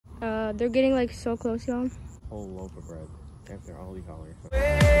They're getting like so close, y'all. Whole loaf of bread. After all these dollars. To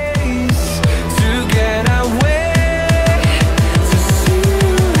get away, to see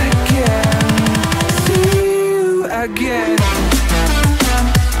you again.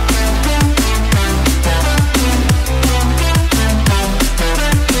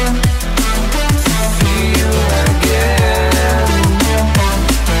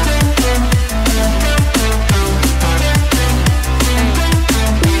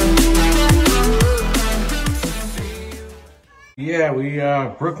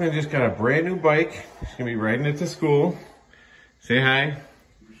 Yeah, Brooklyn just got a brand new bike. She's gonna be riding it to school. Say hi.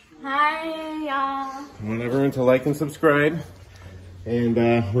 Hi, y'all. I want everyone to like and subscribe. And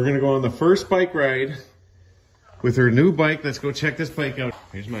we're gonna go on the first bike ride with her new bike. Let's go check this bike out.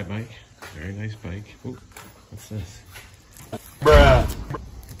 Here's my bike. Very nice bike. Ooh, what's this? Bruh.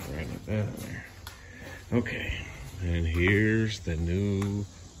 Right like that on there. Okay, and here's the new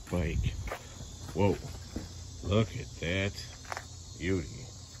bike. Whoa, look at that beauty.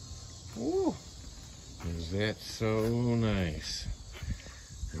 Ooh, is that so nice?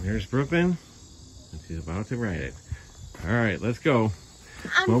 And there's Brooklyn, and she's about to ride it. All right, let's go.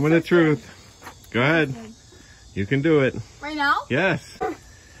 Moment of truth. Go ahead. You can do it. Right now? Yes.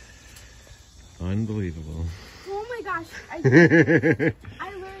 Unbelievable. Oh my gosh. I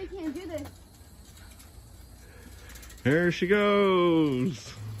literally can't do this. There she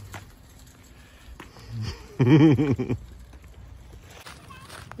goes.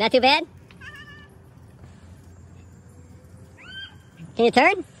 Not too bad? Can you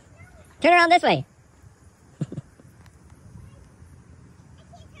turn? Turn around this way.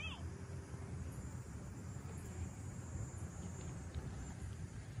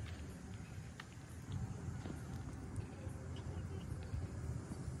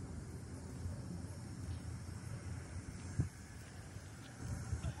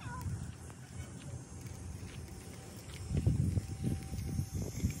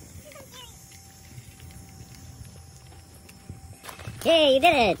 Yay, you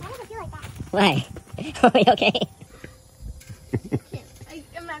did it! Why does it feel like that? Why? Are we okay?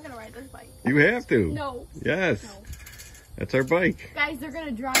 I'm not gonna ride this bike. You have to. No. Yes. No. That's our bike. Guys, they're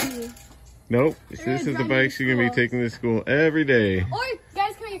gonna drive me. Nope. This is the bike she's gonna be taking to school every day. Or,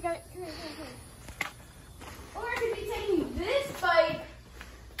 guys, come here. Or I could be taking this bike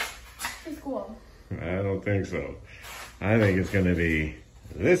to school. I don't think so. I think it's gonna be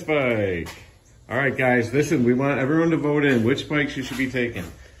this bike. All right, guys, listen, we want everyone to vote in which bikes you should be taking.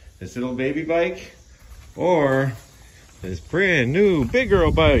 This little baby bike or this brand new big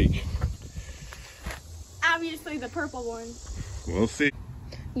girl bike. Obviously the purple one. We'll see.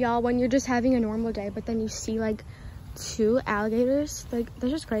 Y'all, when you're just having a normal day, but then you see like 2 alligators, like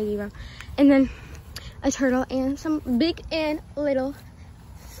that's just crazy, bro. And then a turtle and some big and little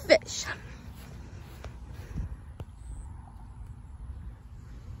fish.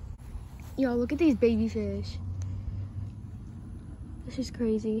 Yo, look at these baby fish. This is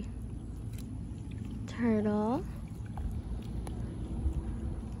crazy. Turtle.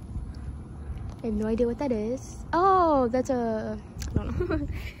 I have no idea what that is. Oh, that's a, I don't know.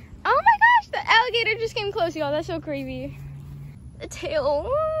 Oh my gosh, the alligator just came close, y'all. That's so crazy. The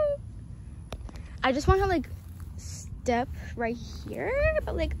tail. I just want to like step right here,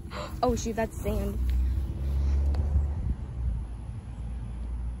 but like, oh shoot, that's sand.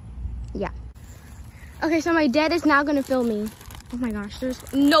 Yeah. Okay, so my dad is now gonna film me. Oh my gosh, there's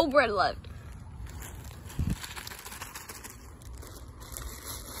no bread left.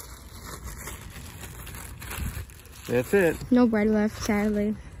 That's it. No bread left,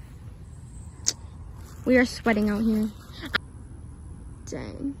 sadly. We are sweating out here.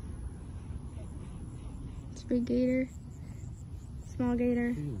 Dang. It's a big gator. Small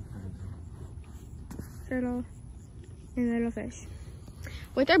gator. Turtle. And little fish.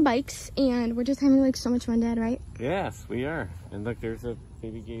 With our bikes, and we're just having like so much fun, Dad, right? Yes, we are. And look, there's a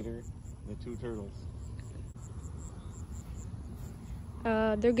baby gator and the 2 turtles.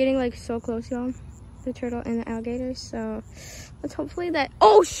 They're getting like so close, y'all. The turtle and the alligator. So let's hopefully that.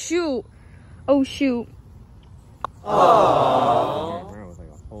 Oh shoot! Oh shoot! Oh. That was like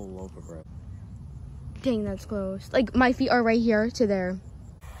a whole loaf of bread. Dang, that's close. Like my feet are right here to there.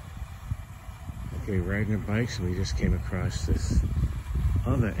 Okay, riding a bike, so we just came across this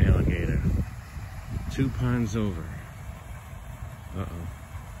other alligator 2 ponds over. Uh-oh,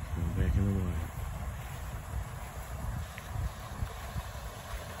 going back in the water.